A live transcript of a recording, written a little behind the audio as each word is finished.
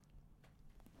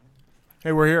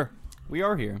Hey, we're here. We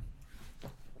are here.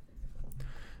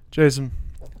 Jason,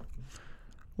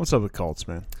 what's up with cults,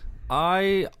 man?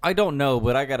 I don't know,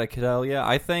 but I gotta tell you,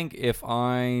 I think if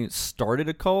I started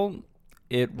a cult,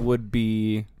 it would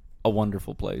be a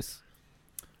wonderful place.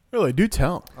 Really, do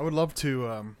tell. I would love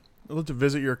to.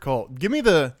 Visit your cult. Give me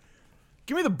the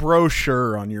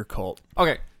brochure on your cult.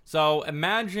 Okay, so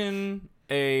imagine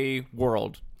a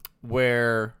world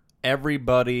where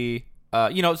everybody, I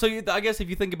guess if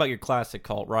you think about your classic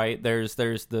cult, right? There's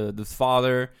the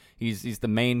father. He's the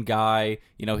main guy.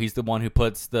 He's the one who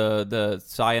puts the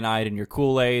cyanide in your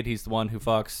Kool-Aid. He's the one who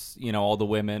fucks all the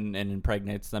women and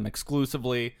impregnates them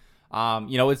exclusively.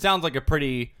 It sounds like a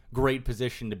pretty great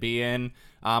position to be in,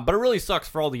 but it really sucks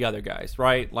for all the other guys,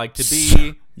 right? Like to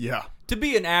be to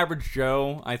be an average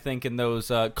Joe. I think in those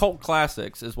cult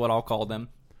classics is what I'll call them.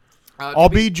 I'll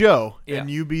be Joe, and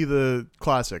you be the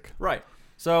classic. Right.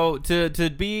 So to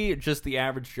be just the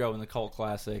average Joe in the cult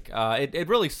classic, it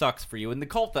really sucks for you. In the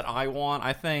cult that I want,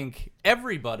 I think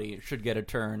everybody should get a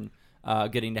turn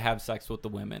getting to have sex with the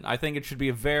women. I think it should be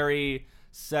a very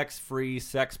sex-free,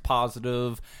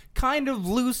 sex-positive, kind of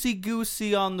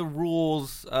loosey-goosey on the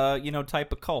rules,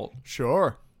 type of cult.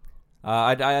 Sure.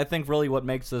 I think really what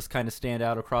makes this kind of stand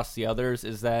out across the others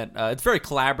is that it's very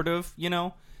collaborative,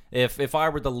 If I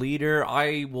were the leader,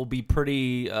 I will be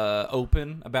pretty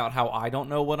open about how I don't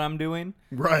know what I'm doing.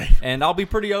 Right. And I'll be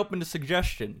pretty open to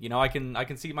suggestion. I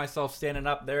can see myself standing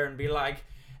up there and be like,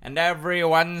 and every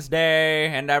Wednesday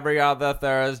and every other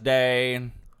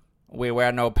Thursday, we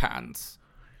wear no pants.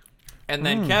 And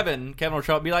then Kevin will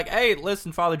show up and be like, hey,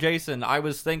 listen, Father Jason, I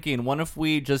was thinking, what if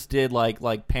we just did like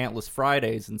pantless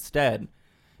Fridays instead?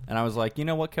 And I was like, you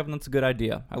know what, Kevin, that's a good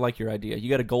idea. I like your idea. You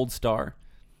got a gold star.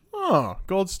 Oh,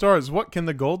 gold stars. What can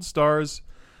the gold stars,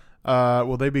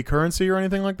 will they be currency or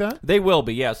anything like that? They will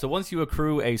be, yeah. So once you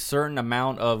accrue a certain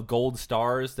amount of gold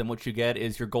stars, then what you get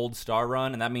is your gold star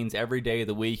run, and that means every day of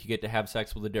the week you get to have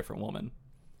sex with a different woman.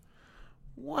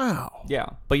 Wow. Yeah,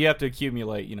 but you have to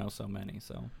accumulate, so many,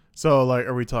 So, like,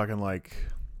 are we talking, like,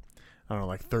 I don't know,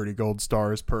 like 30 gold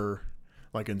stars per,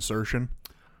 like, insertion?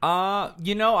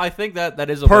 I think that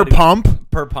is a per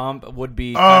pump. Per pump would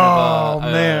be kind of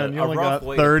man, you a only rough got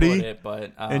way 30, to put it,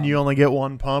 but and you only get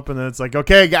one pump, and then it's like,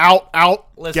 okay, out,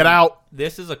 listen, get out.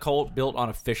 This is a cult built on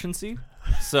efficiency,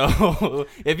 so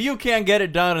if you can't get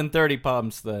it done in 30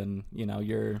 pumps, then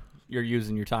you're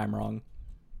using your time wrong.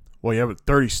 Well, yeah, but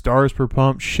 30 stars per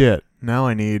pump. Shit. Now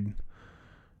I need,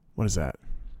 what is that?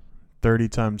 30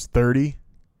 times 30.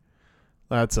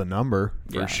 That's a number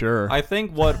for sure. I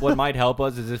think what might help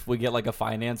us is if we get like a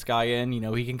finance guy in,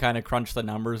 he can kind of crunch the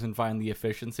numbers and find the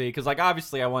efficiency. Because like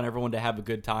obviously I want everyone to have a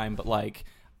good time, but like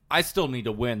I still need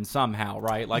to win somehow,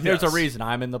 right? Like there's a reason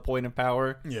I'm in the point of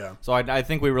power. Yeah. So I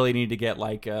think we really need to get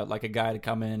like a guy to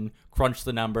come in, crunch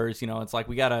the numbers. It's like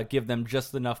we gotta give them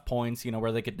just enough points,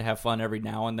 where they get to have fun every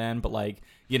now and then, but like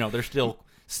they're still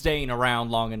staying around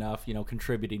long enough,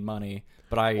 contributing money.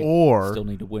 But I still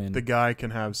need to win. The guy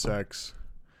can have sex,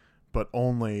 but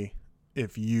only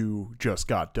if you just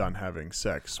got done having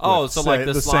sex. With, like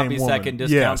the sloppy second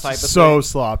discount type of thing. So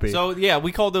sloppy. So yeah,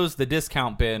 we call those the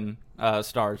discount bin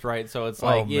stars, right? So it's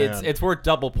like it's worth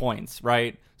double points,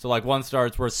 right? So like one star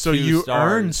is worth 2 stars. So you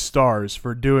earn stars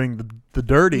for doing the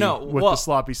dirty with the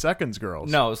sloppy seconds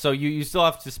girls. No, so you still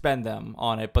have to spend them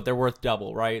on it, but they're worth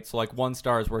double, right? So like 1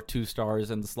 star is worth 2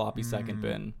 stars in the sloppy second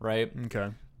bin, right?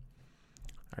 Okay.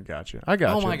 I got you.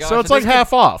 Oh my gosh. So it's like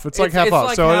half off. It's like half off.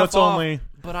 Like so half that's off, only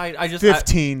but I just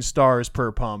 15 stars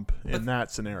per pump in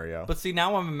that scenario. But see,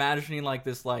 now I'm imagining like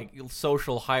this like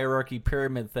social hierarchy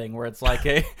pyramid thing where it's like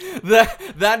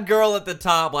that girl at the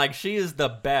top, like she is the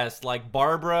best. Like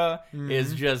Barbara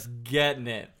is just getting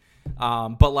it.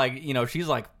 But like she's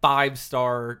like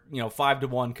 5-star,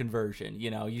 5-to-1 conversion.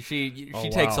 She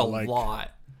takes a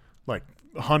lot. Like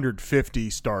 150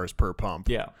 stars per pump.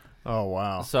 Yeah. Oh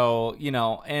wow. So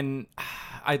and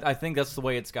I think that's the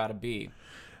way it's got to be.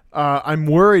 I'm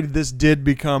worried this did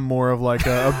become more of like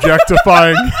a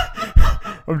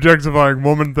objectifying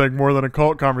woman thing more than a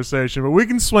cult conversation, but we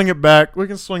can swing it back. We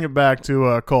can swing it back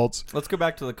to cults. Let's go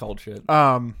back to the cult shit.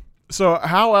 So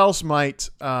how else might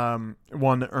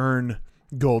one earn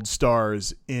gold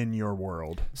stars in your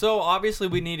world? So obviously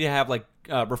we need to have like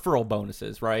referral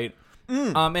bonuses, right?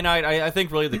 And I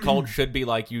think really the cult should be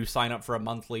like you sign up for a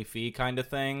monthly fee kind of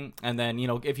thing. And then,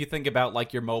 if you think about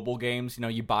like your mobile games,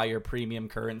 you buy your premium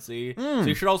currency. So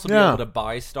you should also be able to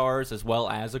buy stars as well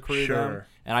as accrue them.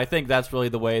 And I think that's really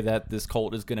the way that this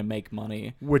cult is going to make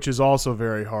money. Which is also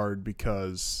very hard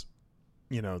because,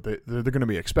 they're going to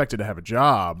be expected to have a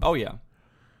job. Oh, yeah.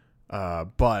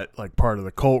 But like part of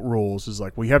the cult rules is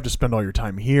like, well, you have to spend all your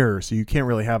time here, so you can't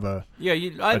really have a a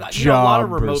lot job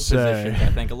of remote per se. positions.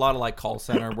 I think a lot of like call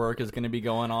center work is going to be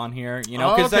going on here. You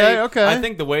know, because Okay. I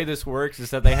think the way this works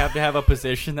is that they have to have a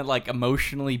position that like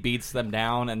emotionally beats them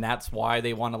down, and that's why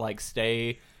they want to like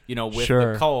stay, you know, with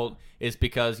Sure. the cult. Is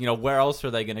because, you know, where else are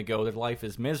they going to go? Their life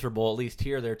is miserable. At least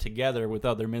here they're together with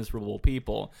other miserable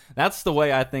people. That's the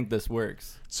way I think this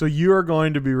works. So you are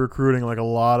going to be recruiting like a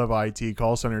lot of IT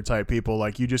call center type people.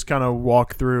 Like you just kind of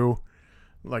walk through,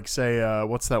 like say,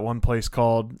 what's that one place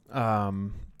called?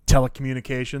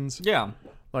 Telecommunications. Yeah.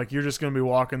 Like you're just going to be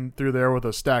walking through there with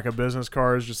a stack of business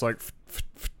cards, just like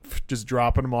just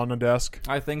dropping them on the desk.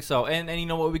 I think so. And you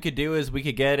know what we could do is we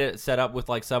could get it set up with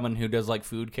like someone who does like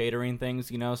food catering things,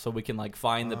 you know, so we can like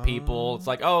find the people. It's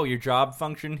like, oh, your job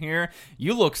function here?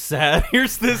 You look sad.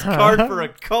 Here's this card for a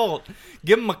cult.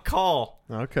 Give them a call.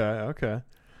 Okay.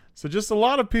 So just a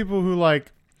lot of people who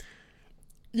like,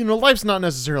 you know, life's not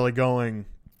necessarily going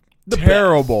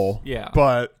terrible. best. Yeah.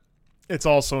 But it's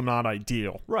also not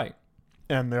ideal. Right.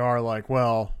 And they are like,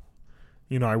 well,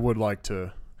 you know, I would like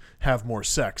to have more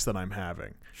sex than I'm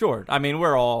having. Sure. I mean,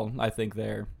 we're all, I think,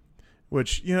 there.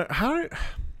 Which, you know,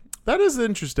 that is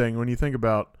interesting when you think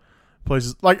about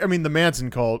places like, I mean, the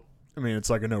Manson cult, I mean, it's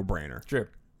like a no-brainer.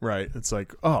 Sure. Right? It's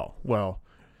like, oh, well,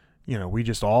 you know, we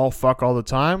just all fuck all the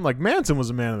time. Like Manson was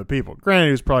a man of the people. Granted,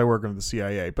 he was probably working with the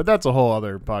CIA, but that's a whole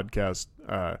other podcast.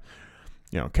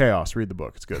 You know, Chaos, read the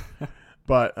book. It's good.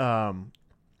 But,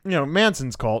 you know,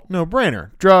 Manson's cult,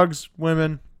 no-brainer. Drugs,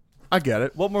 women, I get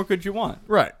it. What more could you want?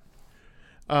 Right.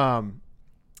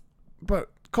 But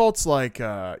cults like,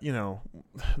 you know,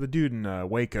 the dude in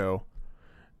Waco,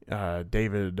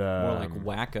 David. More like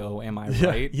wacko, am I yeah,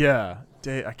 right? Yeah.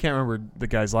 I can't remember the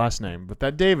guy's last name, but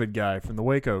that David guy from the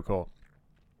Waco cult.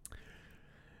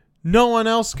 No one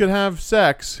else could have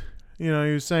sex. You know,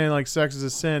 he was saying like sex is a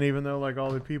sin, even though like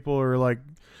all the people are like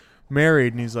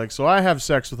married, and he's like, so I have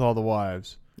sex with all the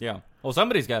wives. Yeah. Well,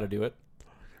 somebody's got to do it.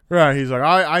 Right. He's like,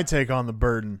 I take on the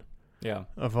burden. Yeah.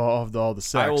 Of all the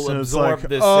sex. I will and it's absorb like,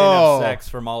 this sin of sex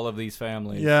from all of these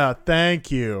families. Yeah, thank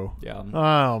you. Yeah.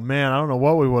 Oh, man, I don't know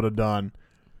what we would have done.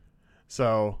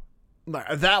 So,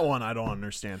 that one I don't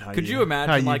understand. Could you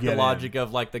imagine, like, the logic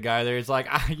of, like, the guy there? He's like,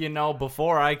 you know,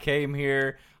 before I came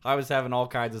here, I was having all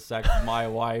kinds of sex with my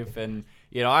wife, and,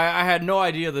 you know, I had no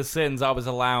idea the sins I was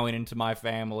allowing into my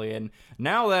family. And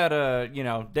now that, you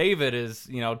know, David is,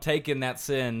 you know, taking that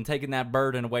sin, taking that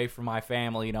burden away from my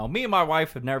family, you know, me and my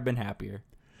wife have never been happier.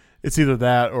 It's either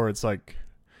that or it's like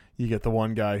you get the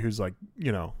one guy who's like,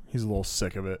 you know, he's a little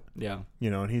sick of it. Yeah. You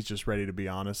know, and he's just ready to be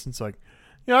honest. It's like,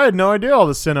 yeah, I had no idea all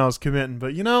the sin I was committing,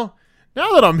 but, you know,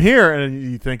 now that I'm here, and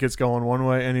you think it's going one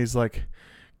way, and he's like,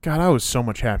 God, I was so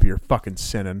much happier fucking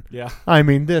sinning. Yeah.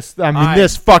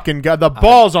 This fucking guy, the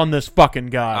balls on this fucking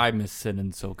guy. I miss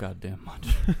sinning so goddamn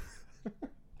much.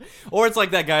 Or it's like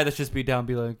that guy that's just be down,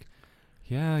 be like,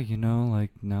 yeah, you know,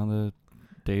 like now that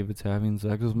David's having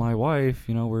sex with my wife,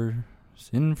 you know, we're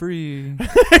sin free.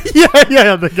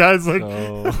 yeah. The guy's like,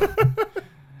 so,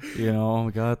 you know,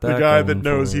 we got that. The guy that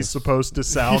knows he's supposed to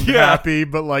sound happy,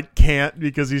 but like can't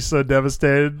because he's so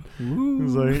devastated. Ooh.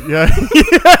 He's like,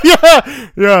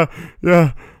 yeah.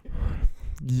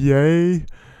 Yay,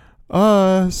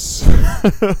 us.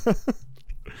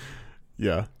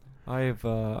 Yeah.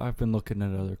 I've been looking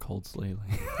at other cults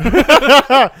lately.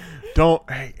 Don't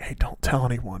tell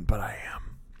anyone, but I am.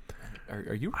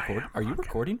 Are you recording? Are you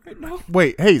recording right now?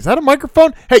 Wait, hey, is that a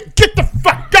microphone? Hey, get the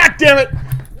fuck! God damn it!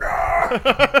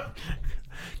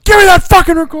 Give me that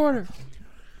fucking recorder.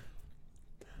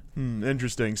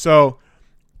 Interesting. So,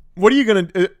 what are you gonna?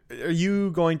 Are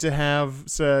you going to have,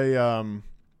 say,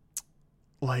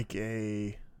 like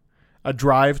a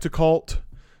drive to cult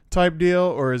type deal,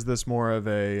 or is this more of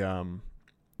a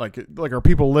like are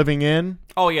people living in?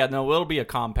 Oh yeah, no, it'll be a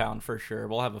compound for sure.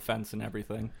 We'll have a fence and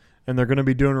everything. And they're going to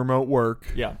be doing remote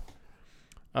work. Yeah.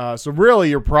 So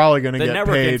really, you're probably going to get paid by...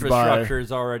 The network infrastructure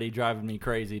is already driving me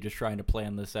crazy just trying to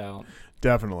plan this out.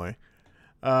 Definitely.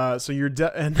 So you're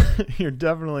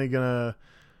definitely going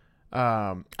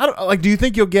to... do you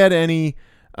think you'll get any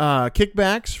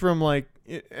kickbacks from like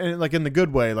in the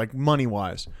good way, like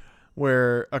money-wise,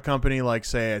 where a company like,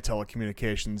 say, a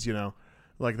telecommunications, you know,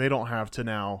 like they don't have to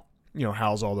now, you know,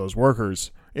 house all those workers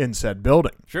in said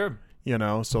building. Sure. You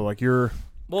know, so like you're...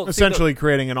 Well, essentially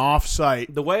creating an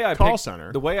off-site call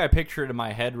center. The way I picture it in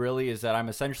my head really is that I'm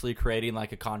essentially creating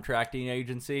like a contracting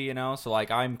agency, you know? So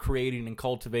like I'm creating and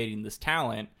cultivating this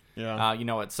talent. Yeah. You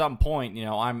know, at some point, you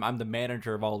know, I'm the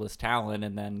manager of all this talent,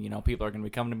 and then, you know, people are going to be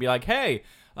coming to be like, hey,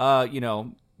 you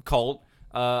know, cult,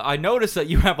 I noticed that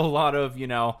you have a lot of, you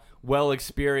know,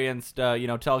 well-experienced,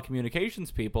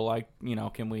 telecommunications people, like,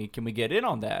 can we get in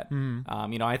on that?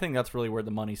 I think that's really where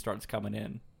the money starts coming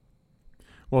in.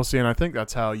 Well, see, and I think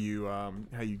that's how you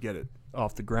get it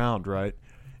off the ground, right?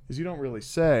 Is you don't really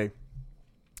say,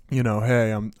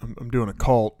 hey, I'm doing a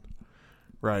cult,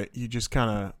 right? You just kind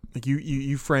of like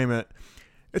you frame it.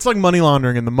 It's like money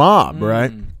laundering in the mob,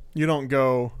 right? You don't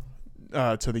go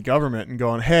to the government and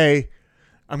going, hey,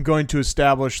 I'm going to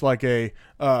establish like a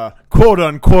quote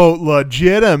unquote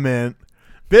legitimate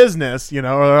business,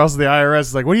 or else the IRS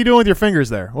is like, what are you doing with your fingers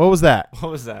there? What was that?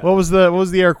 What was that? What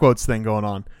was the air quotes thing going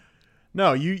on?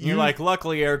 No, you're like,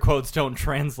 luckily air quotes don't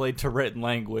translate to written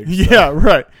language. So. Yeah,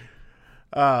 right.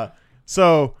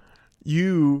 So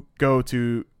you go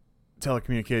to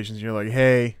telecommunications and you're like,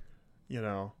 hey,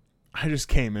 I just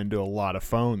came into a lot of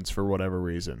phones for whatever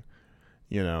reason,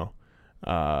 just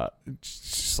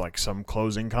like some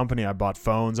closing company. I bought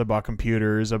phones, I bought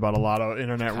computers, I bought a lot of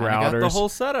internet routers. I got the whole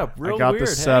setup. I got weird. the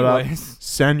setup. Anyways.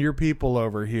 Send your people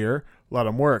over here, let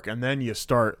them work, and then you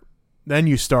start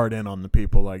in on the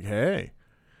people like, hey,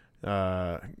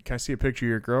 can I see a picture of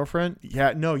your girlfriend?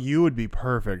 Yeah, no, you would be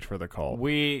perfect for the call.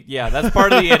 That's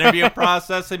part of the interview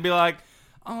process. And be like,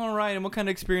 all right, and what kind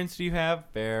of experience do you have?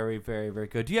 Very, very, very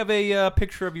good. Do you have a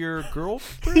picture of your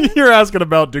girlfriend? You're asking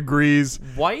about degrees,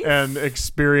 wife, and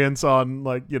experience on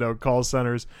call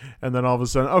centers, and then all of a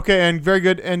sudden, okay, and very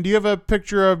good. And do you have a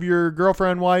picture of your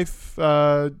girlfriend, wife,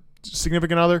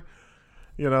 significant other?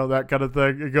 That kind of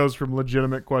thing. It goes from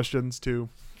legitimate questions to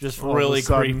just really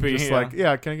creepy. Just like,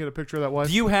 yeah, can I get a picture of that wife?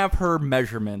 Do you have her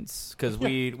measurements? Because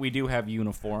we do have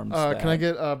uniforms. Can I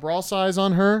get a bra size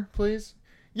on her, please?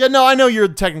 Yeah, no, I know you're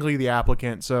technically the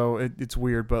applicant, so it's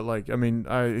weird, but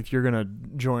if you're gonna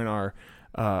join our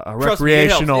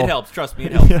recreational, it helps. Trust me,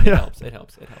 it helps. It helps. It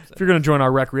helps. If you're gonna join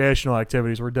our recreational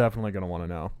activities, we're definitely gonna want to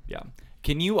know. Yeah.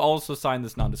 Can you also sign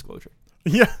this non-disclosure?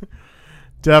 Yeah.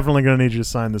 Definitely going to need you to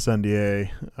sign this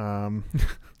NDA.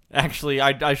 Actually,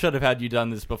 I should have had you done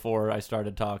this before I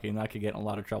started talking. I could get in a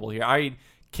lot of trouble here. I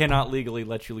cannot legally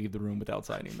let you leave the room without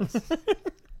signing this.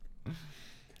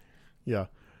 Yeah.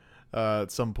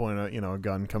 At some point, a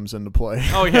gun comes into play.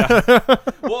 Oh, yeah.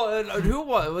 Well, who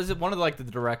was it? One of the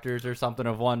directors or something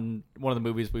of one of the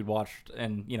movies we'd watched,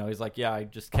 and he's like, yeah, I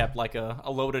just kept like a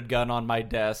loaded gun on my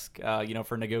desk,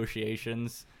 for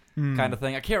negotiations. Kind of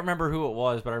thing. I can't remember who it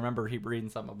was, but I remember he reading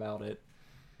something about it.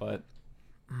 But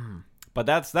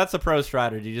that's a pro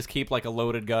strategy. Just keep like a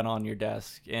loaded gun on your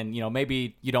desk, and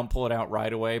maybe you don't pull it out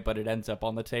right away, but it ends up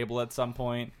on the table at some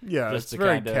point. Yeah, just it's to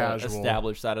very kind of casual.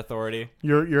 Establish that authority.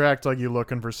 You're act like you're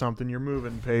looking for something. You're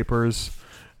moving papers,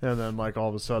 and then like all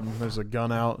of a sudden there's a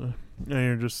gun out,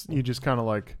 and you just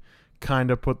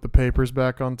kind of put the papers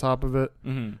back on top of it.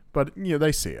 Mm-hmm. But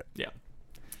they see it. Yeah.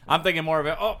 I'm thinking more of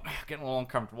it. Oh, getting a little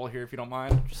uncomfortable here. If you don't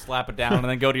mind, just slap it down and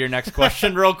then go to your next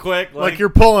question real quick. Like you're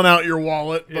pulling out your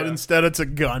wallet, but instead it's a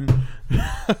gun.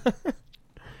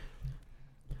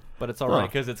 But it's all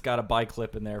right because it's got a buy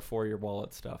clip in there for your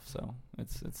wallet stuff, so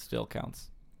it still counts.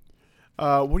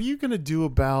 What are you gonna do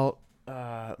about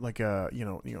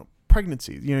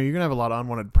pregnancies? You're gonna have a lot of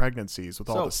unwanted pregnancies with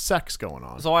all the sex going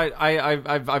on. So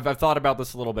I've thought about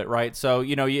this a little bit, right? So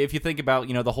if you think about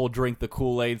the whole drink the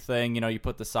Kool-Aid thing, you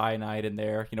put the cyanide in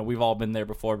there. We've all been there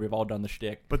before. We've all done the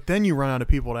shtick. But then you run out of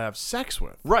people to have sex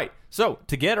with. Right. So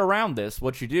to get around this,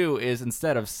 what you do is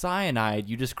instead of cyanide,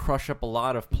 you just crush up a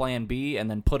lot of Plan B and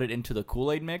then put it into the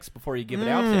Kool-Aid mix before you give it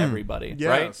out to everybody. Yes,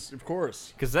 right? Of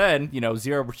course. Because then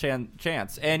 0%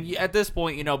 chance. And at this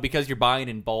point, because you're buying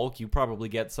in bulk, you probably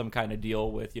get some kind of deal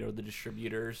with the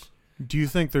distributors. Do you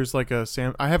think there's like a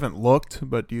Sam? I haven't looked,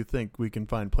 but do you think we can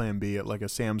find Plan B at like a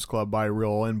Sam's Club buy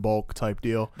real in bulk type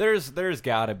deal? There's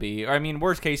gotta be. I mean,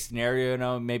 worst case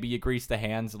scenario, maybe you grease the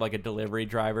hands of like a delivery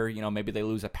driver. Maybe they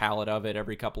lose a pallet of it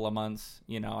every couple of months.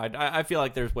 I feel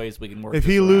like there's ways we can work. If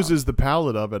he around. loses the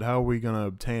pallet of it, how are we gonna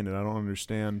obtain it? I don't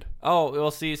understand. Oh,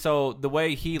 we'll see. So the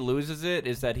way he loses it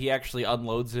is that he actually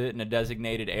unloads it in a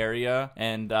designated area,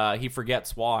 and he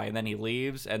forgets why, and then he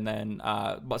leaves, and then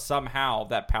but somehow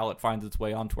that pallet finds its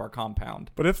way onto our compound.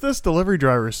 But if this delivery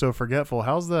driver is so forgetful,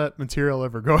 how's that material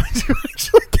ever going to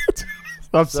actually get to us?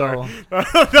 I'm sorry.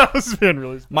 That was being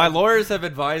really smart. My lawyers have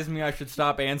advised me I should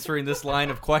stop answering this line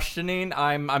of questioning.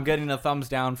 I'm getting a thumbs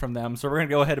down from them, so we're going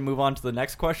to go ahead and move on to the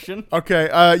next question. Okay,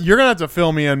 you're going to have to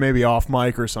fill me in maybe off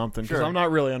mic or something, because Sure. I'm not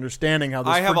really understanding how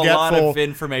this I have a forgetful, lot of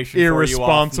information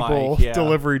irresponsible for you off mic.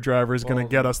 delivery driver is going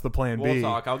to get us the Plan B. We'll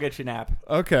talk. I'll get you an app.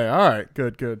 Okay, all right,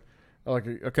 good.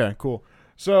 Okay, cool.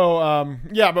 So,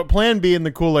 but Plan B in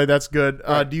the Kool-Aid, that's good.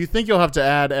 Right. Do you think you'll have to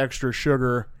add extra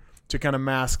sugar to kind of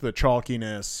mask the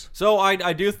chalkiness. So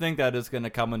I do think that is going to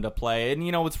come into play. And,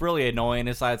 what's really annoying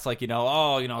is that it's like,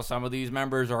 some of these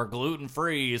members are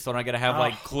gluten-free, so I'm going to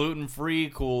have, gluten-free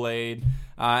Kool-Aid.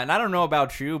 And I don't know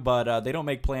about you, but they don't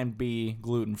make Plan B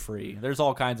gluten-free. There's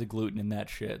all kinds of gluten in that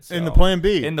shit. So. In the Plan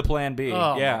B? In the Plan B,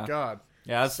 oh, yeah. My God.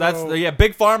 Yeah, that's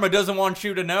Big Pharma doesn't want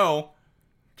you to know.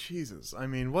 Jesus. I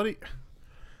mean,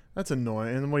 that's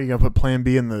annoying. And what, are you going to put Plan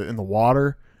B in the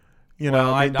water?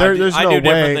 Well, I there's no do way.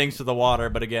 different things to the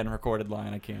water, but again, recorded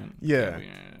line, I can't. Yeah.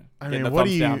 I mean, what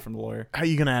down from the lawyer. How are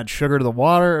you going to add sugar to the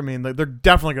water? I mean, they're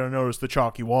definitely going to notice the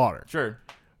chalky water. Sure.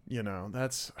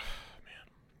 That's, man,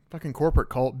 fucking corporate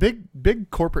cult.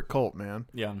 Big corporate cult, man.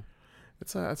 Yeah.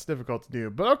 That's difficult to do.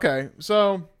 But okay,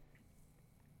 so,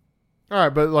 all right,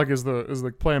 but is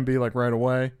the Plan B right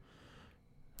away?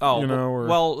 Oh,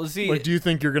 well, see. Do you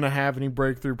think you're gonna have any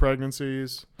breakthrough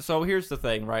pregnancies? So here's the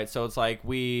thing, right? So it's like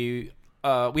we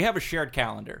have a shared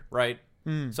calendar, right?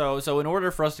 So in order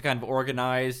for us to kind of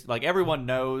organize, everyone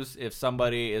knows if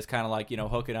somebody is kind of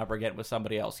hooking up or getting with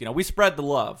somebody else. We spread the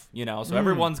love, so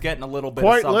everyone's getting a little bit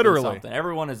quite of literally. something.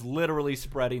 Everyone is literally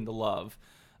spreading the love.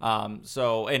 To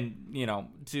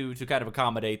kind of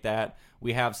accommodate that,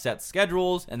 we have set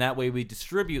schedules, and that way we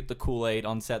distribute the Kool-Aid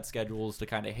on set schedules to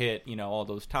kind of hit, all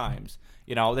those times.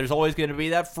 There's always going to be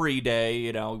that free day,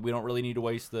 we don't really need to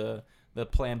waste the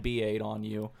Plan B aid on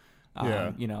you.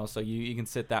 So you can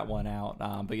sit that one out.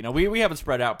 But we have it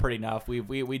spread out pretty enough.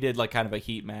 We did kind of a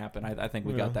heat map, and I think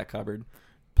we got that covered.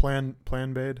 Plan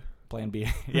Baid? Plan B.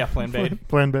 Yeah, Plan Baid.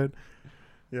 Plan Baid.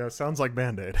 Yeah, sounds like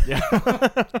Band-Aid. Yeah.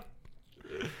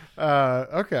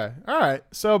 Okay. All right.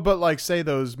 So, but say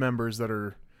those members that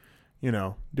are,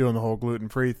 doing the whole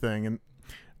gluten-free thing, and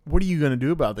what are you going to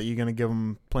do about that? You going to give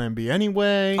them Plan B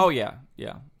anyway? Oh, yeah.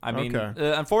 Yeah. I mean,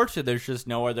 unfortunately, there's just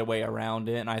no other way around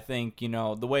it. And I think,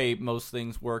 the way most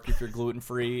things work if you're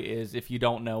gluten-free is if you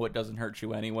don't know, it doesn't hurt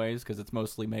you anyways because it's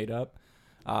mostly made up.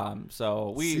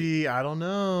 See, I don't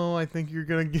know. I think you're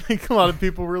going to make a lot of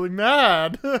people really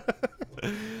mad.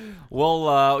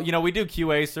 Well, we do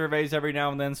QA surveys every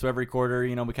now and then. So every quarter,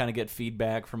 we kind of get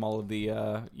feedback from all of the,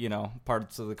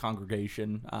 parts of the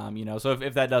congregation. So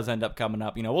if that does end up coming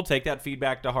up, we'll take that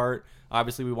feedback to heart.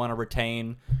 Obviously, we want to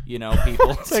retain,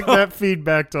 people. Take that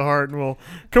feedback to heart and we'll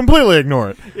completely ignore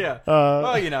it. Yeah.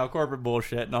 Corporate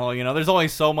bullshit and all, there's only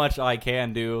so much I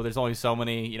can do. There's only so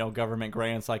many, government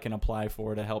grants I can apply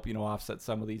for to help, offset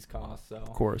some of these costs. So,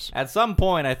 of course. At some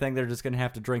point, I think they're just going to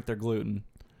have to drink their gluten.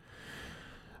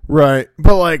 Right.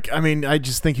 But I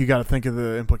just think you got to think of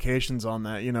the implications on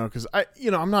that, because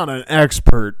I'm not an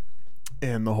expert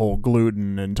in the whole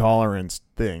gluten intolerance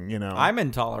thing, I'm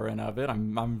intolerant of it.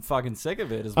 I'm fucking sick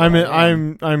of it.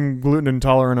 I'm gluten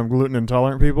intolerant of gluten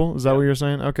intolerant people. Is that what you're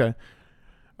saying? Okay.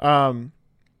 But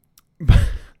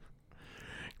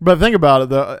think about it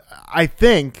though. I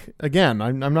think again,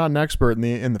 I'm not an expert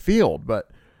in the field, but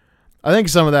I think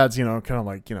some of that's kind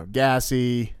of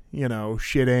gassy,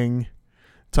 shitting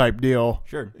type deal.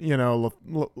 Sure.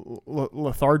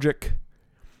 Lethargic,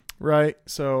 right?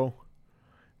 So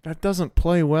that doesn't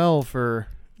play well for,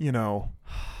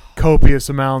 copious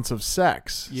amounts of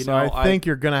sex. I think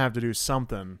you're going to have to do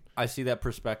something. I see that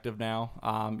perspective now.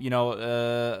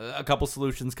 A couple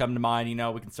solutions come to mind.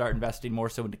 We can start investing more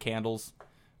so into candles,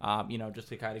 just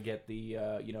to kind of get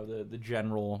the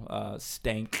general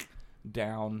stank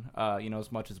down,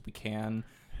 as much as we can.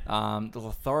 The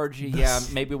lethargy,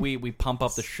 maybe we pump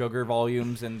up the sugar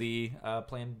volumes in the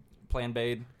Plan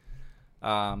Baid.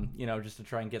 Just to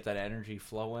try and get that energy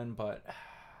flowing. But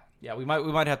yeah, we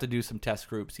might have to do some test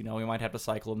groups. We might have to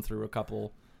cycle them through a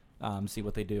couple, see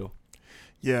what they do.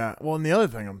 Yeah. Well, and the other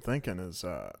thing I'm thinking is,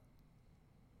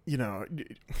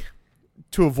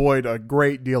 to avoid a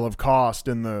great deal of cost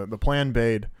in the Plan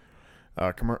Baid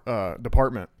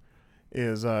department,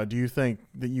 is do you think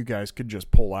that you guys could just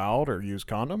pull out or use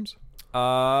condoms?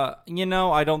 I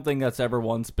don't think that's ever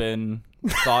once been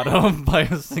thought of by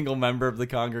a single member of the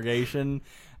congregation,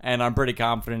 and I'm pretty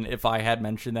confident if I had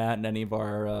mentioned that in any of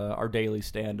our daily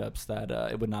stand-ups that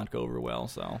it would not go over well.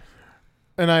 So,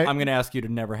 and I'm going to ask you to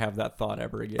never have that thought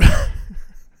ever again.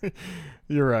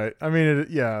 You're right. I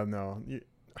mean,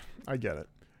 I get it.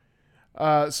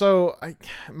 So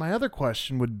my other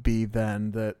question would be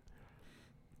then that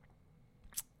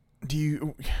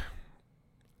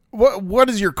what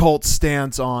is your cult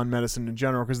stance on medicine in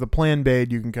general? Because the Plan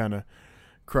Baid you can kind of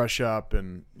crush up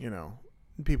and,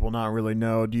 people not really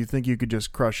know. Do you think you could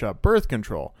just crush up birth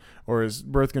control? Or is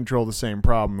birth control the same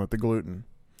problem with the gluten?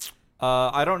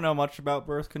 I don't know much about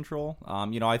birth control.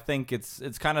 I think it's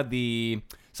kind of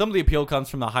some of the appeal comes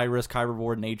from the high risk, high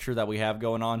reward nature that we have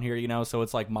going on here. So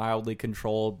it's like mildly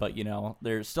controlled, but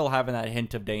they're still having that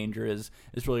hint of danger is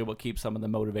really what keeps some of the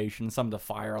motivation, some of the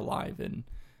fire alive in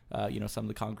some of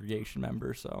the congregation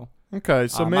members. So okay,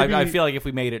 so maybe I feel like if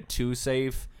we made it too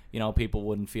safe, people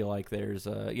wouldn't feel like there's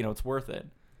it's worth it.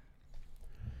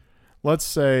 Let's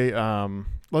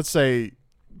say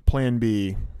Plan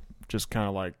B. Just kind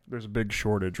of like there's a big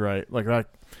shortage, right? Like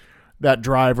that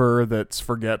driver that's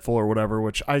forgetful or whatever,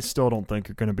 which I still don't think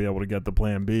you're going to be able to get the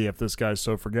Plan B if this guy's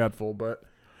so forgetful. But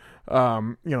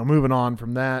moving on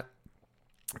from that,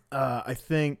 I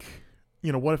think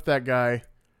what if that guy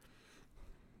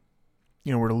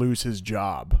were to lose his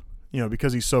job,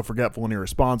 because he's so forgetful and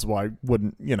irresponsible. I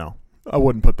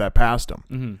wouldn't put that past him.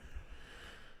 Mm-hmm.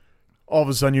 All of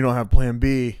a sudden, you don't have Plan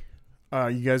B.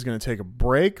 You guys going to take a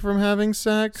break from having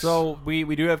sex? So we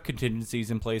do have contingencies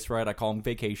in place, right? I call them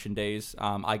vacation days.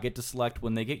 I get to select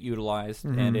when they get utilized,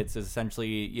 and it's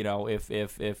essentially,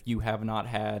 if you have not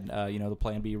had, the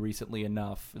Plan B recently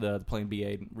enough, the Plan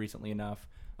BA recently enough,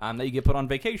 that you get put on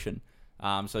vacation.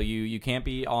 So you can't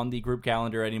be on the group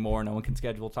calendar anymore. No one can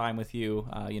schedule time with you.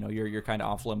 You're kind of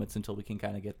off limits until we can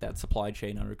kind of get that supply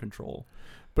chain under control.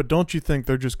 But don't you think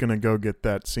they're just going to go get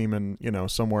that semen,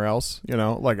 somewhere else,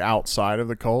 like outside of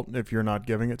the cult if you're not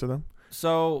giving it to them?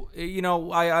 So,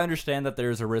 I understand that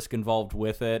there's a risk involved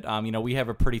with it. We have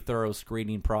a pretty thorough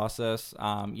screening process,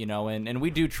 and we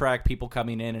do track people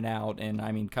coming in and out, and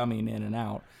I mean coming in and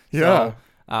out. Yeah.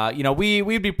 So,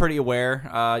 we'd be pretty aware,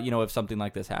 if something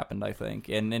like this happened, I think.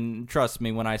 And trust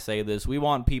me when I say this, we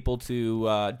want people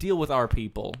to deal with our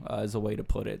people, is a way to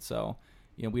put it. So,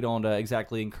 we don't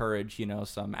exactly encourage,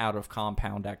 some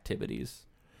out-of-compound activities.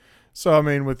 So, I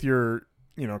mean, with your,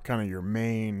 kind of your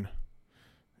main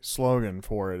slogan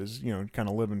for it is, kind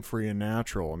of living free and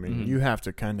natural. I mean, you have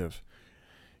to kind of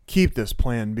keep this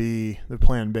Plan B, the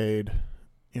Plan B,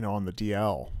 on the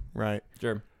DL, right?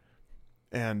 Sure.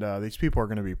 And these people are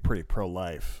going to be pretty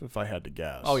pro-life, if I had to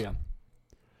guess. Oh, yeah.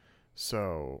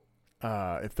 So,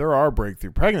 if there are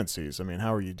breakthrough pregnancies, I mean,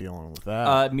 how are you dealing with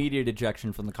that? Immediate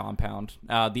ejection from the compound.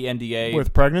 The NDA.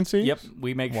 With pregnancy? Yep.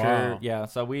 We make sure. Yeah.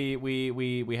 So we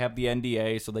have the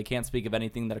NDA, so they can't speak of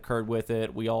anything that occurred with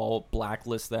it. We all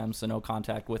blacklist them, so no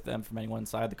contact with them from anyone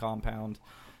inside the compound.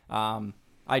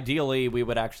 Ideally, we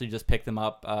would actually just pick them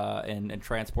up and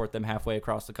transport them halfway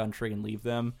across the country and leave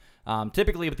them.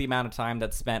 Typically, with the amount of time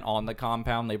that's spent on the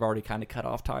compound, they've already kind of cut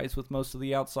off ties with most of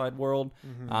the outside world.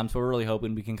 So we're really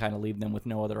hoping we can kind of leave them with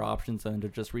no other options than to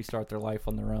just restart their life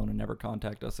on their own and never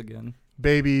contact us again.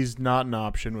 Baby's not an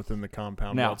option within the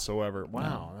compound whatsoever.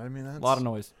 Wow. No. I mean, that's a lot of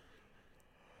noise.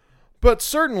 But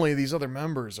certainly these other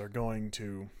members are going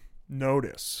to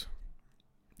notice,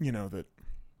 that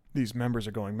these members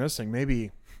are going missing.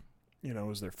 Maybe,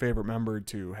 is their favorite member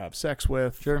to have sex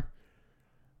with. Sure.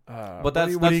 But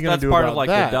that's part of like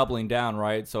the doubling down,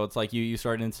 right? So it's like you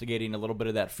start instigating a little bit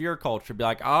of that fear culture. Be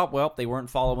like, oh, well, they weren't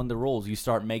following the rules. You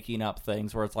start making up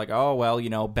things where it's like, oh,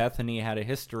 well, Bethany had a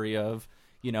history of,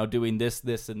 doing this,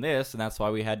 this, and this, and that's why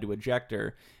we had to eject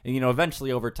her. And,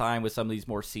 eventually over time with some of these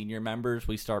more senior members,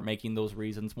 we start making those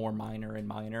reasons more minor and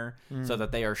minor so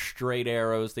that they are straight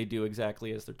arrows. They do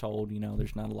exactly as they're told.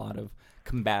 There's not a lot of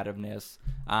combativeness.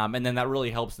 And then that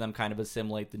really helps them kind of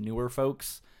assimilate the newer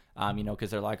folks,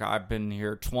 because they're like, I've been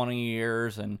here 20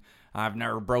 years and I've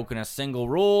never broken a single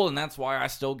rule, and that's why I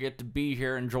still get to be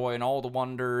here enjoying all the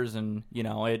wonders. And,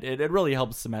 it really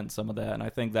helps cement some of that. And I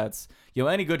think that's,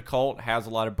 any good cult has a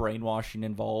lot of brainwashing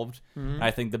involved. I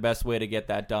think the best way to get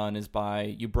that done is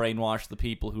by you brainwash the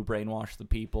people who brainwash the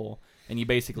people, and you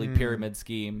basically pyramid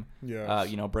scheme,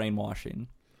 brainwashing.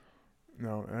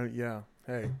 No, yeah.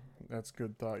 Hey, that's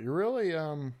good thought. You're really,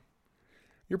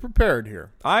 you're prepared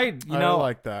here. I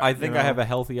like that. I think I have a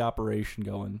healthy operation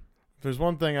going. If there's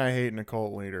one thing I hate in a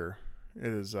cult leader, it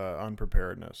is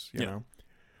unpreparedness, you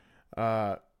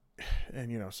know.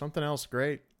 And, something else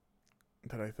great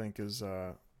that I think is,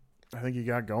 I think you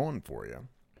got going for you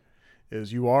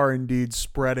is you are indeed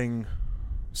spreading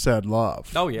said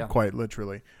love. Oh, yeah. Quite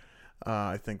literally.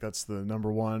 I think that's the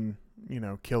number one,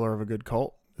 killer of a good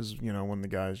cult is, when the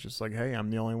guy's just like, hey,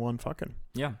 I'm the only one fucking.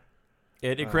 Yeah.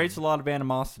 It creates a lot of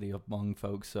animosity among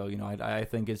folks. So, I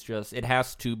think it's just, it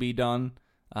has to be done.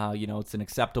 It's an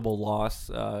acceptable loss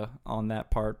on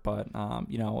that part, but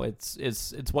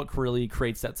it's what really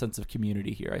creates that sense of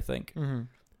community here, I think.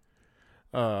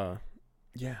 Yeah.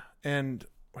 And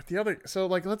with the other, so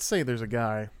like, let's say there's a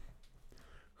guy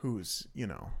who's,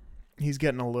 he's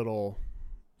getting a little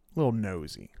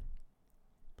nosy.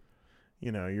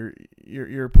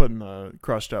 you're putting the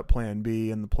crushed up Plan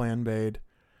B in the Plan Bade.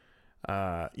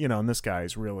 And this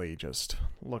guy's really just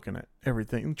looking at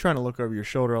everything, trying to look over your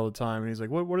shoulder all the time. And he's like,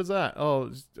 what is that?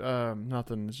 Oh, it's,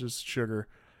 nothing. It's just sugar.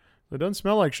 It doesn't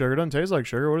smell like sugar. It doesn't taste like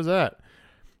sugar. What is that?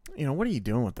 What are you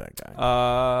doing with that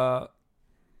guy?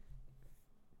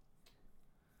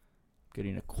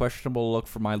 Getting a questionable look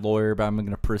from my lawyer, but I'm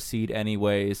going to proceed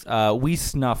anyways. We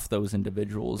snuff those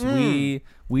individuals. We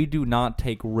do not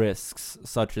take risks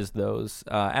such as those.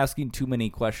 Asking too many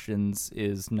questions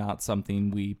is not something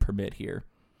we permit here.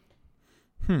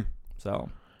 So.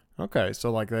 Okay,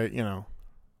 so like that,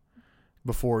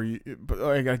 before you, but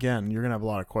again, you're gonna have a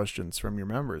lot of questions from your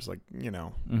members, like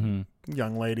young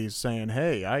ladies saying,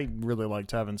 "Hey, I really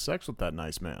liked having sex with that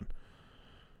nice man."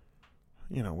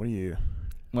 What do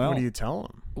you tell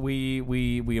them?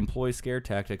 We employ scare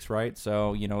tactics, right?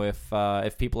 So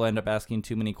if people end up asking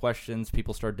too many questions,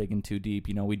 people start digging too deep.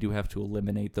 We do have to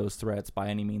eliminate those threats by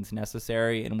any means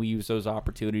necessary, and we use those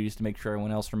opportunities to make sure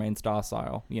everyone else remains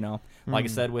docile. Like I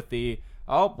said with the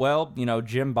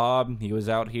Jim Bob, he was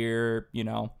out here,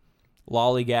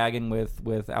 lollygagging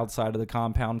with outside of the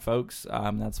compound folks.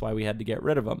 That's why we had to get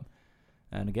rid of him.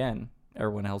 And again,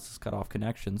 everyone else has cut off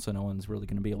connections, so no one's really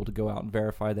going to be able to go out and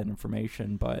verify that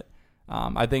information. But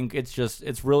I think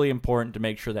it's really important to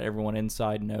make sure that everyone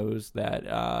inside knows that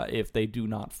if they do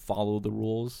not follow the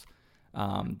rules,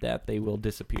 that they will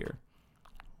disappear.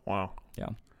 Wow. Yeah.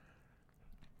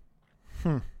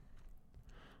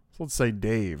 So let's say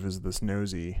Dave is this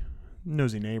nosy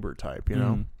neighbor type,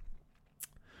 I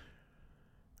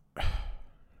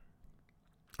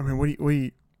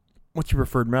mean, what's your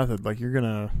preferred method? Like, you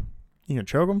gonna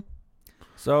choke him?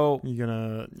 So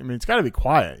it's got to be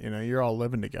quiet. You're all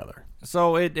living together.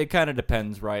 So it kind of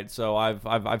depends, right? So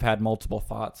I've had multiple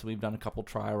thoughts. We've done a couple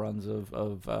trial runs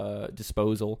of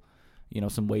disposal,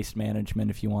 some waste management,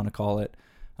 if you want to call it.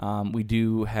 We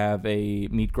do have a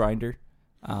meat grinder.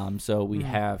 So we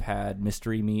have had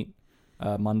mystery meat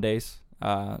Mondays,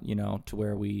 to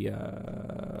where we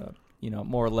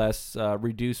more or less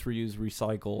reduce, reuse,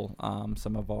 recycle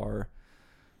some of our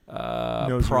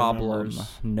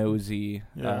nosy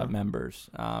members.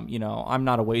 I'm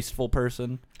not a wasteful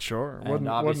person. Sure. And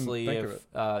obviously if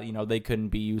they couldn't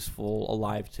be useful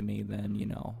alive to me,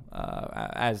 then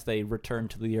as they return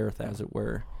to the earth, as it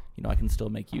were, I can still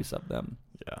make use of them.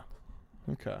 Yeah.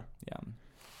 Okay. Yeah.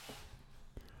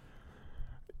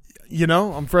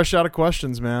 I'm fresh out of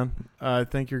questions, man. I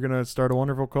think you're gonna start a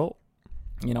wonderful cult.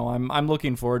 I'm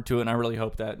looking forward to it, and I really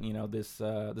hope that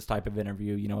this type of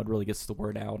interview, it really gets the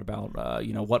word out about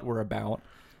what we're about.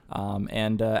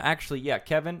 Actually,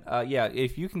 Kevin,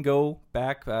 if you can go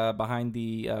back behind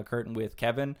the curtain with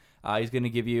Kevin, he's going to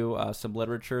give you some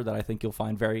literature that I think you'll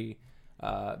find very,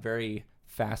 very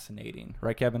fascinating.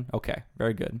 Right, Kevin? Okay,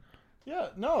 very good. Yeah.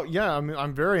 No. Yeah.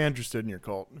 I'm very interested in your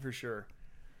cult for sure.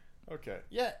 Okay.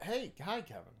 Yeah. Hey. Hi,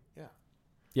 Kevin. Yeah.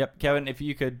 Yep, Kevin. If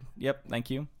you could. Yep. Thank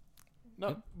you.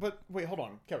 No, but wait, hold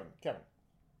on, Kevin.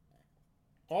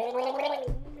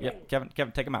 Yep,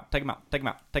 Kevin, take him out. Take him out.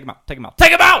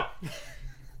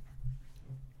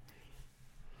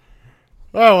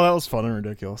 Oh, well, that was fun and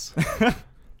ridiculous.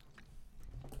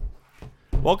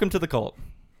 Welcome to the cult.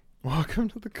 Welcome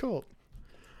to the cult.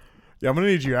 Yeah, I'm gonna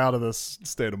need you out of this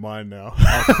state of mind now.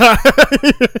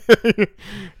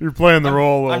 You're playing the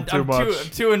role a little too much.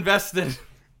 I'm too invested.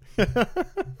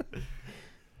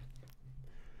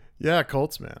 Yeah,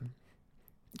 cults, man.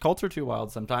 Cults are too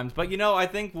wild sometimes. But, I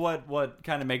think what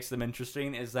kind of makes them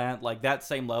interesting is that, like, that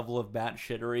same level of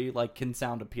batshittery, like, can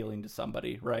sound appealing to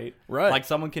somebody, right? Right. Like,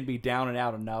 someone can be down and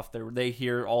out enough. They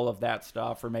hear all of that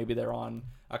stuff, or maybe they're on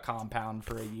a compound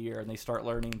for a year and they start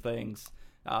learning things.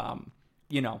 The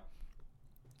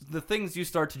things you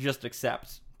start to just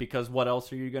accept, because what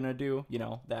else are you going to do?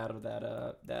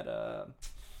 That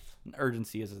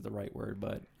urgency isn't the right word,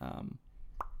 but...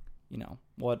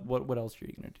 what else are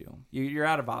you going to do? You're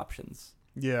out of options.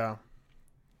 Yeah.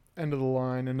 End of the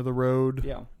line, end of the road.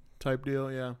 Yeah. Type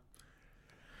deal, yeah.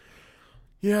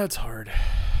 Yeah, it's hard.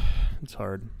 It's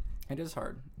hard. It is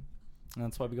hard. And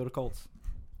that's why we go to cults.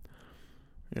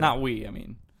 Yeah. Not we,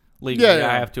 legally, yeah.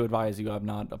 I have to advise you I'm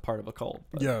not a part of a cult.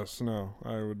 But yes, no.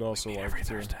 I would also like every to.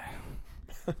 Thursday.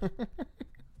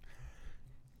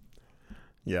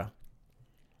 Yeah.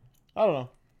 I don't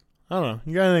know.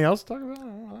 You got anything else to talk about? I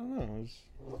don't know.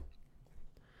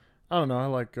 I don't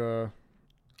know.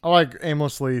 I like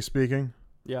aimlessly speaking.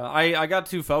 Yeah, I got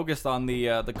too focused on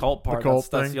the cult part.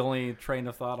 That's the only train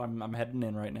of thought I'm heading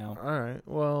in right now. All right.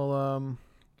 Well,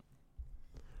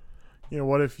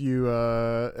 what if you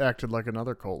acted like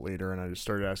another cult leader and I just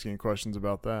started asking you questions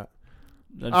about that?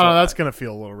 Oh, that's gonna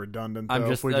feel a little redundant. Though,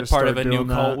 I'm if we just just part start of a new doing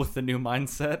cult that. with the new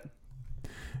mindset.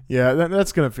 Yeah,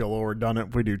 that's gonna feel a little redundant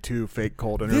if we do 2 fake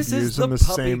cult interviews This is the in the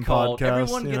puppy same cult. podcast.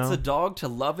 Everyone you gets know? a dog to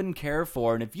love and care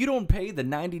for, and if you don't pay the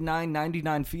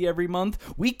 $99.99 fee every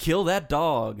month, we kill that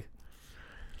dog.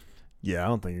 Yeah, I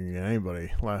don't think you're gonna get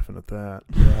anybody laughing at that.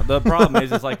 Yeah, the problem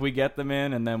is like we get them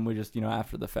in, and then we just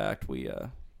after the fact we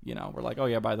we're like, oh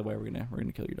yeah, by the way, we're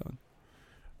gonna kill your dog.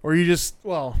 Or you just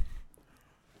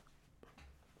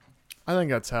I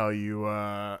think that's how you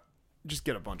just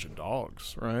get a bunch of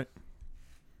dogs, right?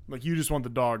 Like you just want the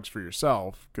dogs for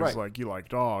yourself because Right. like you like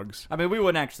dogs. I mean, we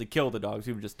wouldn't actually kill the dogs.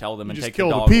 We would just tell them and just take kill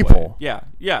the the dog people. away.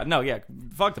 Yeah.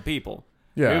 Fuck the people.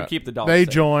 Yeah, We would keep the dogs. They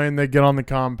safe. join, they get on the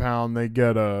compound, they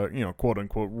get a quote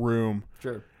unquote room,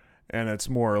 Sure. and it's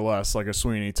more or less like a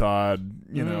Sweeney Todd,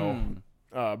 Mm.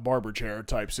 barber chair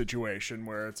type situation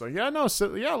where it's like, lay down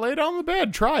on the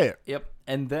bed, try it. Yep.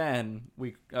 And then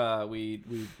we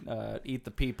eat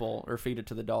the people or feed it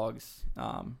to the dogs.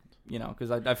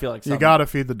 Because I feel like You gotta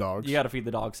feed the dogs. You got to feed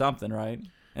the dog something, right?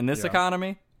 In this Yeah.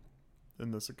 economy.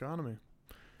 In this economy.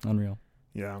 Unreal.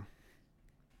 Yeah.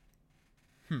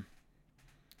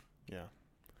 Yeah.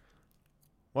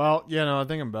 Well, I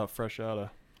think I'm about fresh out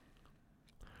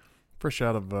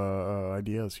of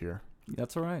ideas here.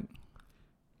 That's all right.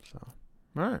 So,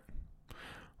 all right.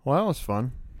 Well, that was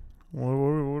fun. What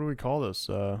do we call this?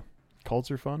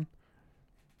 Cults are fun?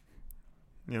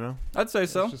 I'd say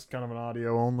so. It's just kind of an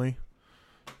audio only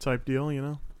type deal,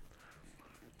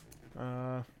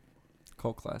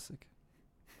 Cult classic.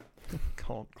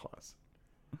 Cult class.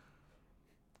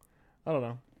 I don't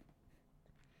know.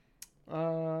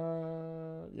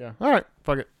 Yeah. All right.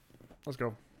 Fuck it. Let's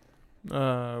go.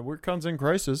 We're Cons in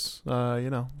Crisis.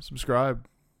 Subscribe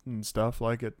and stuff,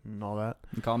 like it and all that.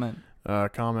 And comment.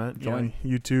 Comment. Join.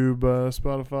 YouTube,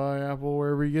 Spotify, Apple,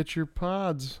 wherever you get your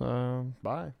pods.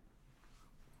 Bye.